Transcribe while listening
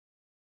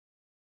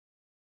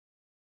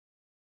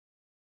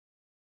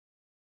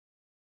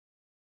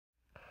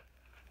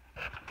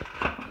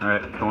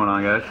Alright, what's going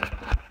on, guys?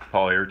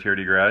 Paul here,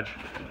 TRD Garage.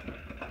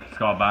 Just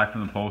got back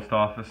from the post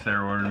office.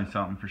 They're ordering me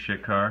something for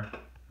shit car,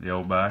 the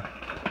Outback.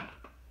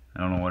 I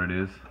don't know what it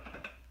is.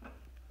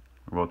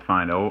 We're about to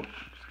find out.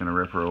 Just gonna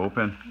rip her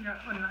open. Yeah,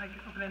 I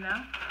open it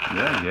now?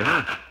 Yeah, get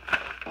her.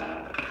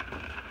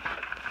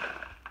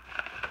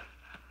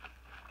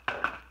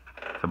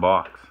 It's a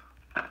box.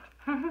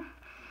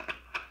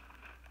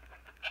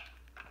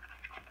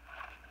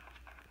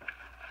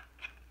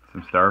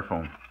 Some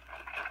styrofoam.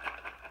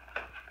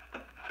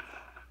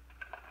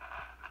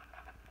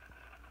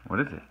 What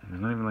is it?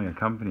 There's not even like a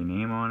company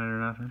name on it or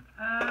nothing?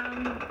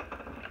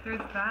 There's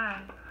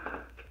that.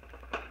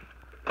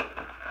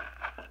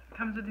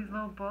 Comes with these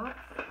little bolts.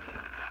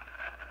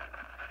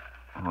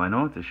 Oh, I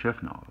know it's a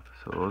shift knob,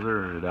 so those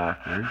are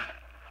adapters.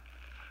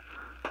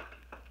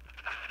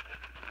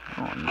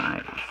 Oh,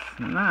 nice.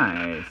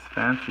 Nice.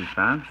 Fancy,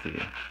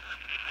 fancy.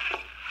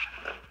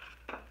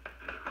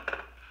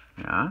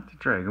 Yeah, it's a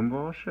Dragon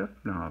Ball shift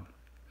knob.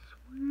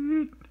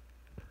 Sweet.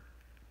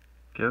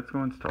 Okay, let's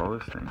go install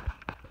this thing.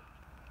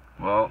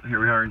 Well, here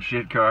we are in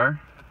shit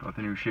car. Got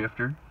the new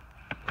shifter.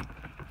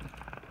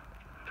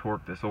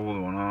 Torque this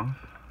old one off.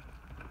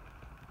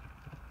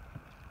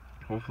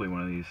 Hopefully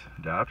one of these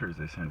adapters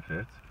they sent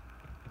fits.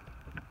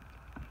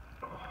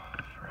 Oh,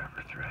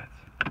 forever threads.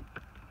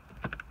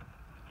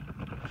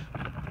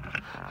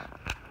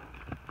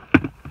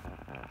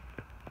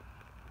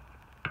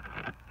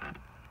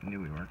 Knew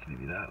we weren't going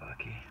to be that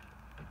lucky.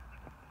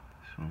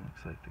 This one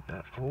looks like they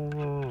got,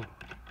 oh,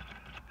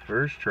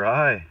 first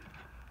try.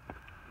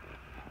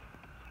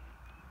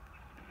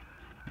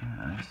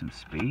 Yeah, there's some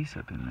space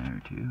up in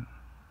there too.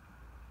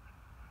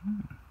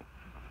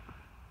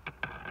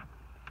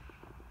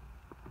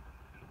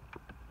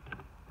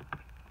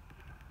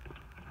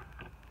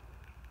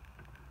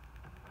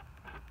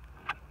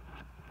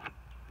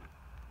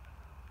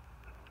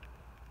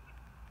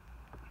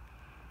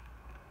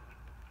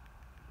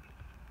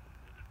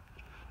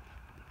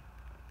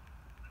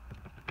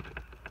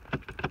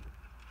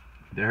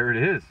 There it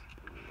is.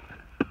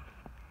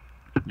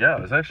 Yeah, I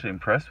was actually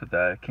impressed with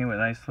that. It came with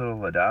nice little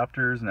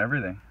adapters and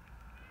everything.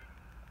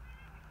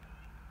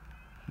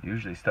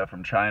 Usually stuff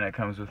from China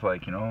comes with,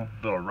 like, you know,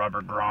 little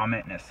rubber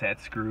grommet and a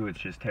set screw. It's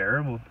just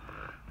terrible.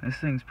 This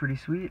thing's pretty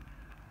sweet.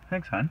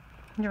 Thanks, hon.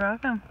 You're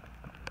welcome.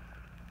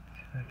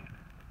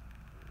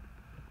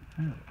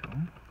 There we go.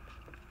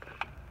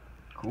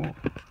 Cool.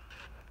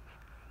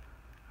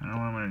 I don't know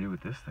what I'm going to do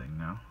with this thing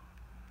now.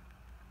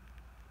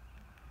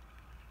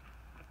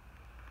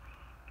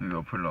 Maybe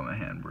I'll put it on the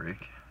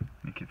handbrake.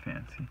 Make it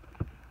fancy.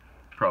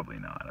 Probably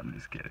not, I'm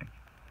just kidding.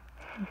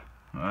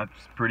 Well,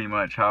 that's pretty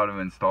much how to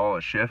install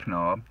a shift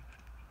knob.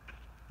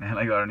 And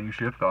I got a new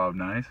shift knob,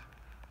 nice.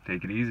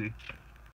 Take it easy.